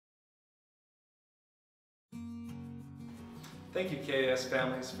Thank you, KAS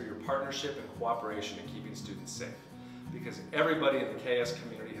families, for your partnership and cooperation in keeping students safe. Because everybody in the KAS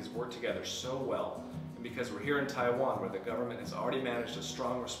community has worked together so well, and because we're here in Taiwan where the government has already managed a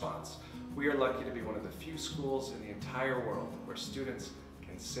strong response, we are lucky to be one of the few schools in the entire world where students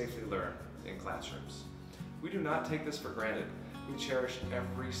can safely learn in classrooms. We do not take this for granted. We cherish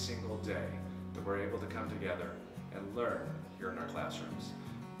every single day that we're able to come together and learn here in our classrooms.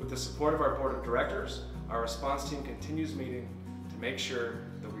 With the support of our board of directors, our response team continues meeting to make sure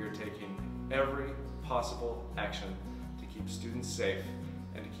that we are taking every possible action to keep students safe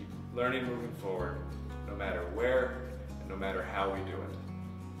and to keep learning moving forward, no matter where and no matter how we do it.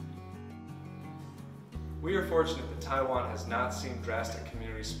 We are fortunate that Taiwan has not seen drastic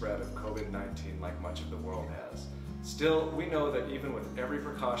community spread of COVID-19 like much of the world has. Still, we know that even with every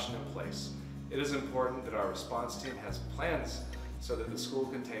precaution in place, it is important that our response team has plans so that the school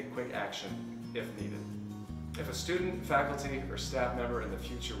can take quick action if needed. If a student, faculty, or staff member in the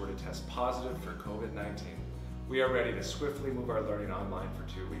future were to test positive for COVID-19, we are ready to swiftly move our learning online for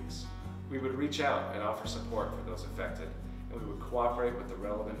 2 weeks. We would reach out and offer support for those affected, and we would cooperate with the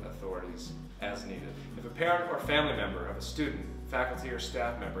relevant authorities as needed. If a parent or family member of a student, faculty, or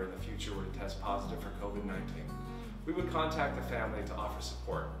staff member in the future were to test positive for COVID-19, we would contact the family to offer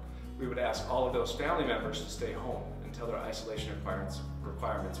support. We would ask all of those family members to stay home until their isolation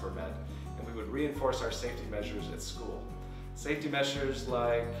requirements were met, and we would reinforce our safety measures at school. Safety measures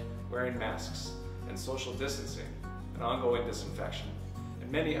like wearing masks and social distancing and ongoing disinfection, and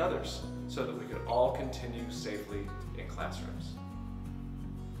many others, so that we could all continue safely in classrooms.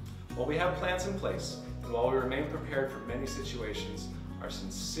 While we have plans in place, and while we remain prepared for many situations, our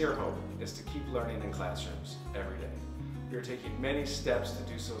sincere hope is to keep learning in classrooms every day. We are taking many steps to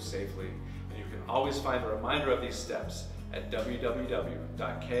do so safely, and you can always find a reminder of these steps at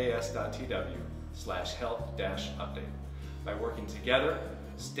www.kas.tw/health-update. By working together,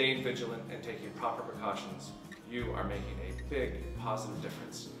 staying vigilant, and taking proper precautions, you are making a big positive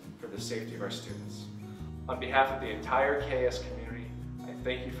difference for the safety of our students. On behalf of the entire KAS community, I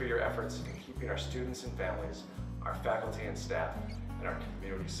thank you for your efforts in keeping our students and families, our faculty and staff, and our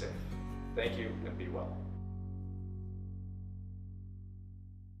community safe. Thank you, and be well.